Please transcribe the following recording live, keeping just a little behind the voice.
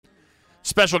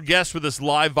Special guest with us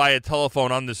live via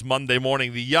telephone on this Monday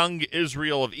morning. The Young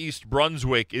Israel of East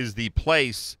Brunswick is the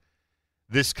place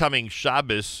this coming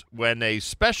Shabbos when a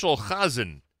special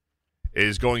chazan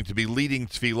is going to be leading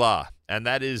tefillah, and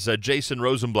that is Jason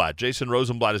Rosenblatt. Jason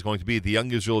Rosenblatt is going to be at the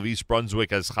Young Israel of East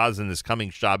Brunswick as chazan this coming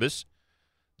Shabbos,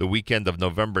 the weekend of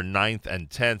November 9th and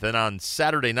 10th. And on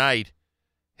Saturday night,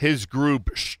 his group,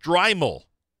 Strymel,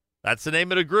 that's the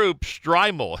name of the group,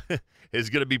 Strymel, is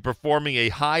going to be performing a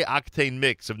high-octane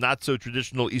mix of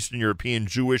not-so-traditional Eastern European,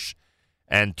 Jewish,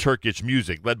 and Turkish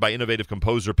music, led by innovative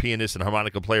composer, pianist, and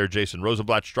harmonica player Jason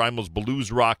Rosenblatt. Strymel's blues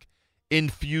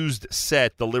rock-infused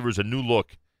set delivers a new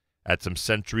look at some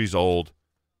centuries-old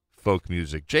folk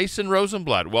music. Jason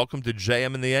Rosenblatt, welcome to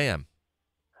JM in the AM.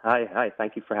 Hi.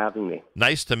 Thank you for having me.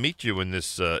 Nice to meet you in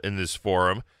this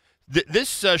forum.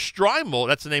 This Strymel,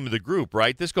 that's the name of the group,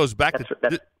 right? This goes back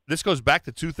this goes back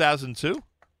to 2002.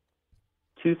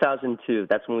 2002.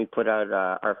 That's when we put out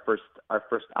our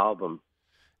first album.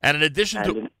 And in addition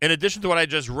to what I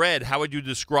just read, how would you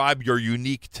describe your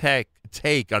unique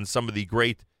take on some of the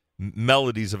great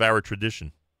melodies of our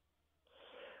tradition?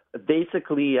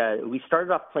 Basically, we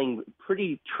started off playing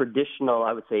pretty traditional,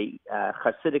 I would say,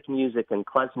 Hasidic music and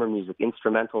klezmer music,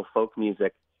 instrumental folk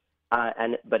music.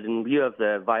 But in lieu of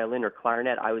the violin or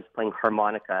clarinet, I was playing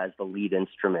harmonica as the lead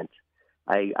instrument.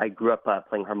 I grew up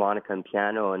playing harmonica and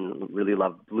piano and really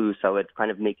loved blues, so it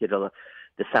kind of make it the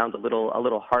sound a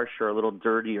little harsher, a little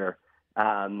dirtier. So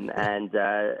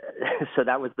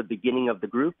that was the beginning of the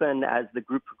group. And as the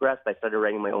group progressed, I started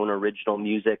writing my own original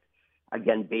music,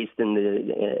 again based in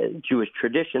the Jewish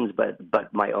traditions, but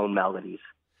my own melodies.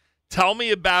 Tell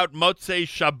me about Motzei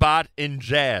Shabbat in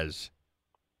jazz.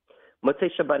 Motzei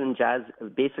Shabbat in jazz.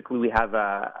 Basically, we have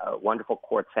a wonderful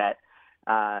quartet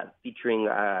featuring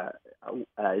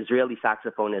Israeli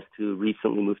saxophonist who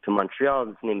recently moved to Montreal.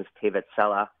 His name is Tevet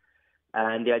Sela.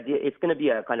 And the idea, it's going to be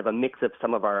a kind of a mix of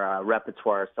some of our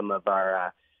repertoire, some of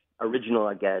our original,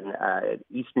 again,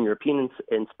 Eastern European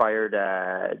inspired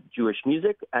Jewish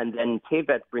music. And then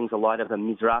Tevet brings a lot of a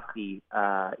Mizrahi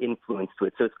influence to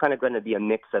it. So it's kind of going to be a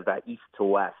mix of east to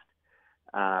west.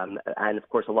 And of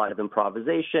course, a lot of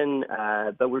improvisation,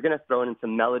 but we're going to throw in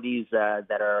some melodies that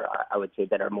are, I would say,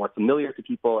 that are more familiar to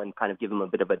people, and kind of give them a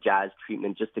bit of a jazz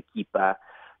treatment, just to keep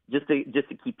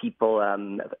people,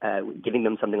 giving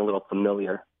them something a little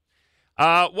familiar.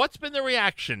 What's been the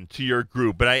reaction to your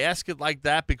group? And I ask it like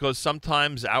that because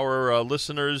sometimes our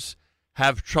listeners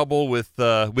have trouble with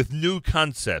new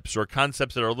concepts or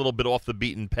concepts that are a little bit off the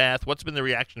beaten path. What's been the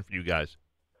reaction for you guys?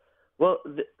 Well,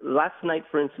 last night,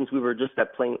 for instance, we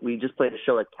just played a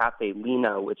show at Cafe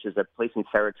Lena, which is a place in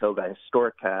Saratoga,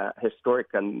 historic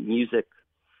music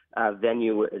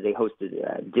venue. They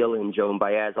hosted Dylan, Joan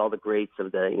Baez, all the greats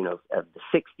of the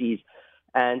 60s,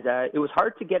 and it was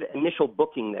hard to get initial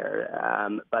booking there.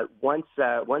 But once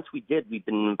we did, we've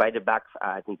been invited back.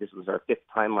 I think this was our fifth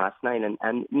time last night,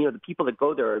 and the people that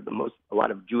go there are a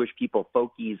lot of Jewish people,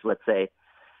 folkies, let's say.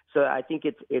 So I think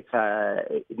it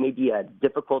may be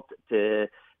difficult to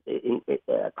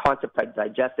concept to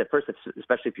digest at first,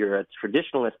 especially if you're a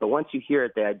traditionalist. But once you hear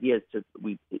it, the idea is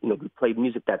we play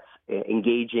music that's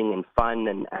engaging and fun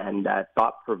and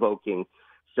thought provoking.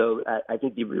 So I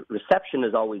think the reception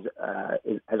has always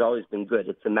been good.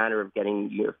 It's a matter of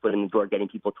getting your foot in the door, getting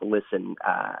people to listen,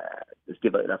 just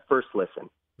give it a first listen.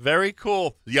 Very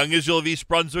cool. The Young Israel of East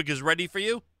Brunswick is ready for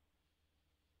you?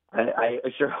 I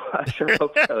sure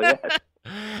hope so. Yes.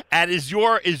 And is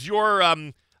your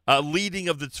leading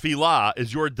of the tefillah,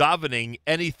 is your davening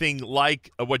anything like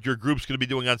what your group's going to be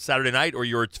doing on Saturday night, or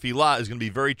your tefillah is going to be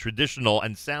very traditional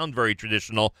and sound very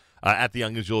traditional at the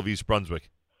Young Israel of East Brunswick?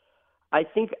 I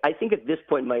think at this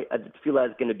point my tefillah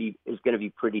is going to be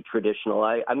pretty traditional.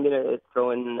 I'm going to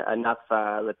throw in enough,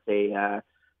 let's say.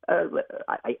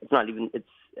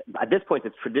 At this point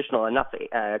it's traditional enough,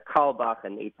 Karlbach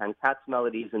and Eitan Katz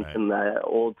melodies and right. Some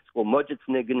old school Mojitz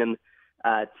Nigunim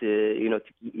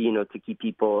to keep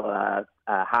people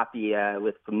happy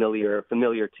with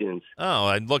familiar tunes. Oh,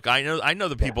 and look, I know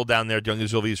the people down there at Young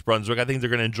Israel of East Brunswick. I think they're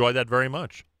going to enjoy that very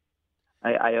much.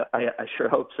 I sure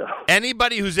hope so.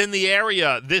 Anybody who's in the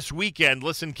area this weekend,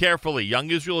 listen carefully.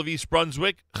 Young Israel of East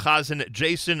Brunswick, Chazan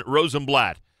Jason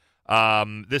Rosenblatt.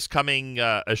 This coming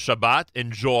Shabbat,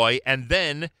 enjoy. And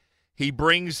then he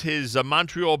brings his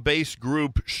Montreal-based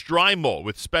group Strymel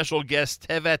with special guest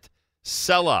Tevet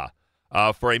Sela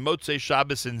for a Motzei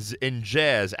Shabbos in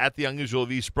jazz at the Young Israel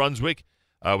of East Brunswick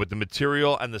with the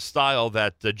material and the style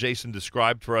that Jason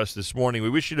described for us this morning. We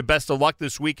wish you the best of luck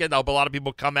this weekend. I hope a lot of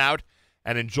people come out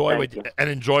and enjoy what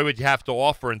you have to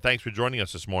offer. And thanks for joining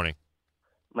us this morning.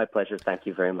 My pleasure. Thank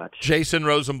you very much. Jason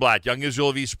Rosenblatt, Young Israel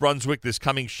of East Brunswick, this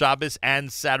coming Shabbos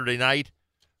and Saturday night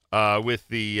with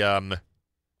the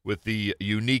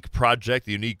unique project,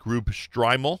 the unique group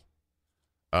Streimel.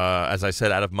 As I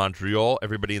said, out of Montreal.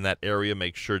 Everybody in that area,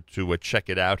 make sure to check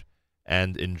it out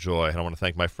and enjoy. And I want to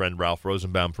thank my friend Ralph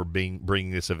Rosenbaum for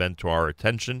bringing this event to our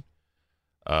attention.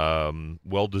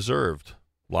 Well deserved.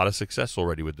 A lot of success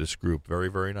already with this group. Very,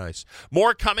 very nice.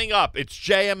 More coming up. It's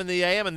JM in the AM. And